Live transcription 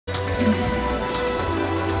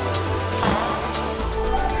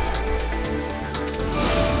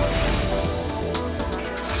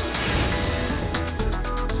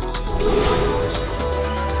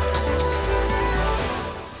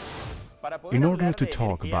In order to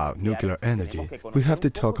talk about nuclear energy, we have to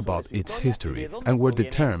talk about its history and where the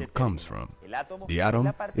term comes from. The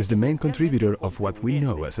atom is the main contributor of what we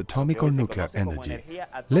know as atomic or nuclear energy.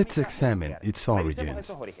 Let's examine its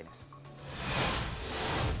origins.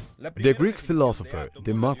 The Greek philosopher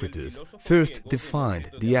Democritus first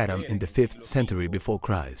defined the atom in the 5th century before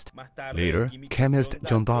Christ. Later, chemist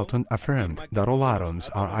John Dalton affirmed that all atoms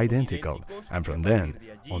are identical, and from then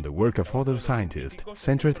on the work of other scientists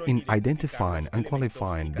centered in identifying and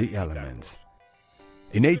qualifying the elements.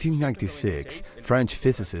 In 1896, French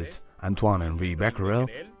physicist Antoine-Henri Becquerel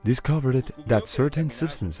discovered that certain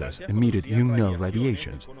substances emitted unknown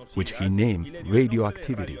radiations, which he named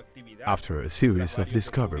radioactivity. After a series of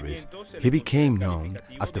discoveries, he became known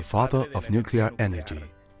as the father of nuclear energy.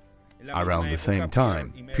 Around the same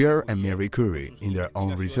time, Pierre and Marie Curie, in their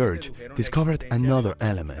own research, discovered another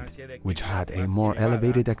element, which had a more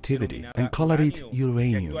elevated activity, and called it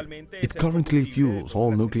uranium. It currently fuels all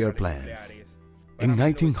nuclear plants. In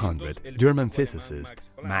 1900, German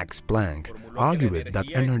physicist Max Planck argued that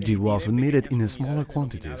energy was emitted in smaller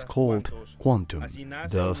quantities called quantum.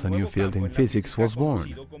 Thus, a new field in physics was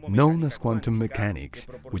born, known as quantum mechanics,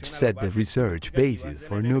 which set the research basis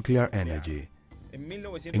for nuclear energy.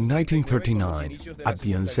 In 1939, at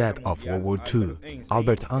the onset of World War II,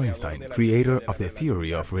 Albert Einstein, creator of the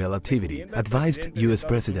theory of relativity, advised US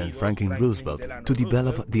President Franklin Roosevelt to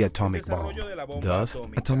develop the atomic bomb. Thus,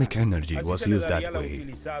 atomic energy was used that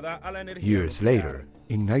way. Years later,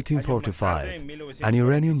 in 1945, an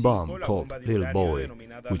uranium bomb called Little Boy,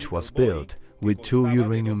 which was built with 2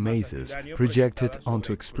 uranium maces projected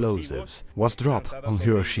onto explosives, was dropped on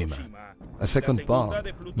Hiroshima. A second bomb,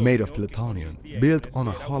 made of plutonium, built on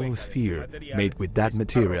a hollow sphere made with that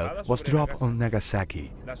material, was dropped on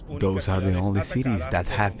Nagasaki. Those are the only cities that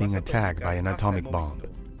have been attacked by an atomic bomb.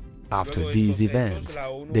 After these events,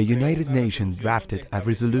 the United Nations drafted a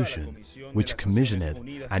resolution which commissioned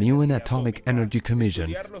a UN Atomic Energy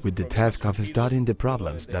Commission with the task of studying the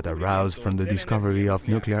problems that arose from the discovery of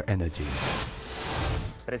nuclear energy.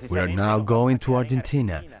 We are now going to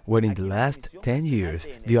Argentina, where in the last 10 years,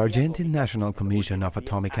 the Argentine National Commission of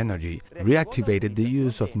Atomic Energy reactivated the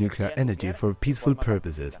use of nuclear energy for peaceful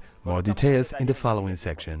purposes. More details in the following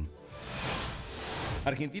section.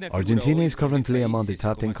 Argentina is currently among the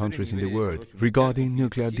top 10 countries in the world regarding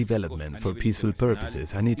nuclear development for peaceful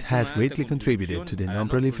purposes, and it has greatly contributed to the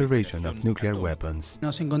non-proliferation of nuclear weapons.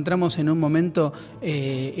 Nos encontramos en un momento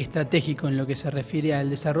estratégico en lo que se refiere al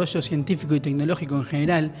desarrollo científico y tecnológico en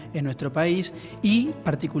general en nuestro país y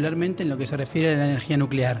particularmente en lo que se refiere a la energía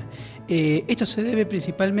nuclear. Esto se debe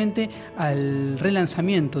principalmente al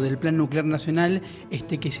relanzamiento del Plan Nuclear Nacional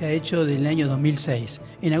que se ha hecho del año 2006.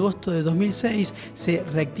 En agosto de 2006 se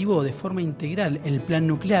reactivó de forma integral el plan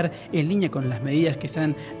nuclear en línea con las medidas que se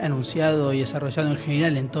han anunciado y desarrollado en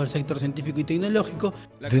general en todo el sector científico y tecnológico.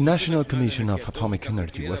 The National Commission of Atomic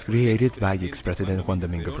Energy was created by ex-President Juan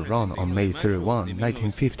Domingo Perón on May 31,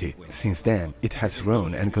 1950. Since then, it has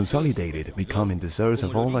grown and consolidated, becoming the source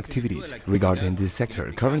of all activities regarding this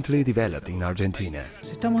sector currently developed in Argentina.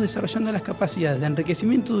 Estamos desarrollando las capacidades de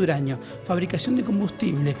enriquecimiento de uranio, fabricación de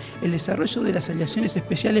combustible, el desarrollo de las aleaciones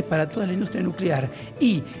especiales para toda la industria nuclear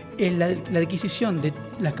y la adquisición de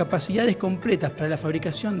las capacidades completas para la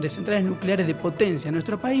fabricación de centrales nucleares de potencia en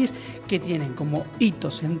nuestro país, que tienen como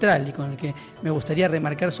hito central y con el que me gustaría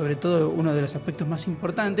remarcar sobre todo uno de los aspectos más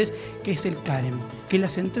importantes, que es el CAREM, que es la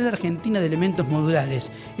Central Argentina de Elementos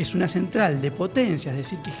Modulares. Es una central de potencia, es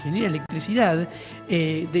decir, que genera electricidad,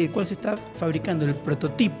 del cual se está fabricando el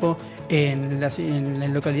prototipo en la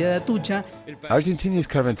localidad de Atucha. Argentina is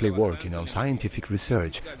currently working on scientific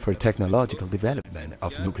research for technological development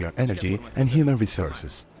of nuclear energy and human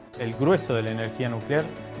resources. El grueso de la energía nuclear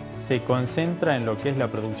se concentra en lo que es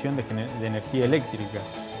la producción de energía eléctrica,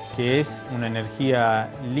 que es una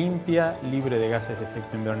energía limpia, libre de gases de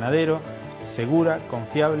efecto invernadero, segura,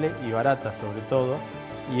 confiable y barata sobre todo,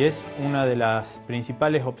 y es una de las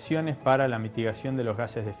principales opciones para la mitigación de los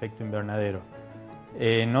gases de efecto invernadero.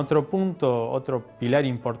 En otro punto, otro pilar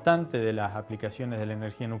importante de las aplicaciones de la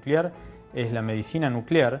energía nuclear es la medicina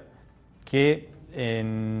nuclear, que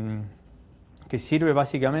sirve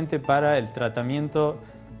básicamente para tratamientos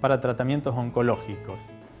oncológicos.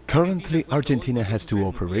 Currently, Argentina has 2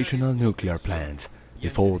 operational nuclear plants.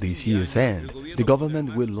 Before this year's end, the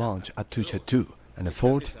government will launch Atucha 2, and a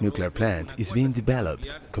 4th nuclear plant is being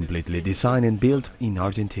developed, completely designed and built in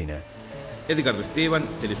Argentina. Edgardo Esteban,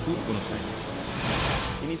 Telesur, Buenos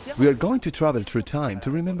Aires. We are going to travel through time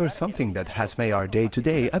to remember something that has made our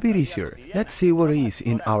day-to-day a bit easier. Let's see what is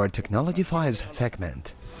in our Technology Files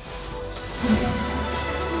segment.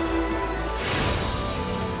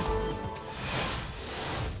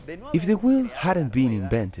 If the wheel hadn't been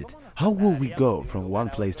invented, how would we go from one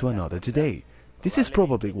place to another today? This is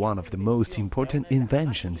probably one of the most important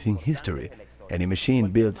inventions in history. Any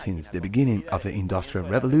machine built since the beginning of the Industrial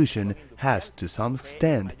Revolution has, to some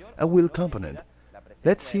extent, a wheel component.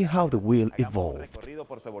 Let's see how the wheel evolved.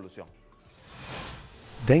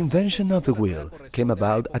 The invention of the wheel came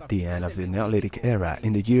about at the end of the Neolithic era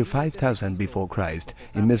in the year 5000 before Christ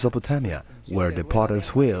in Mesopotamia, where the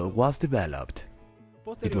potter's wheel was developed.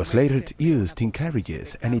 It was later used in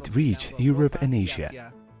carriages and it reached Europe and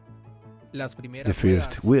Asia. The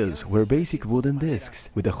first wheels were basic wooden discs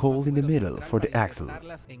with a hole in the middle for the axle.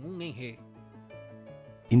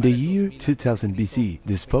 In the year 2000 BC,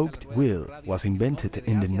 the spoked wheel was invented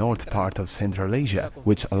in the north part of Central Asia,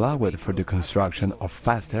 which allowed for the construction of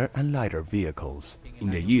faster and lighter vehicles. In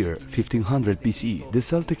the year 1500 BC, the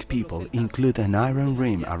Celtic people include an iron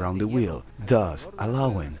rim around the wheel, thus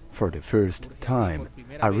allowing, for the first time,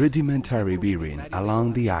 a rudimentary bearing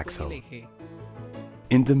along the axle.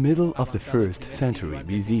 In the middle of the 1st century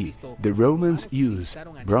BC, the Romans used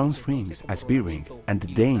bronze rings as bearing, and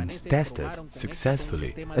the Danes tested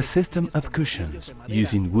successfully a system of cushions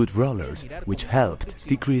using wood rollers which helped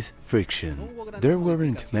decrease friction. There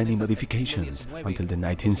weren't many modifications until the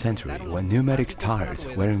 19th century when pneumatic tires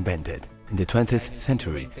were invented. In the 20th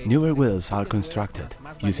century, newer wheels are constructed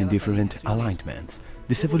using different alignments.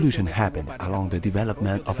 This evolution happened along the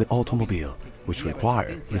development of the automobile, which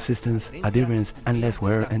required resistance, adherence, and less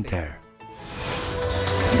wear and tear.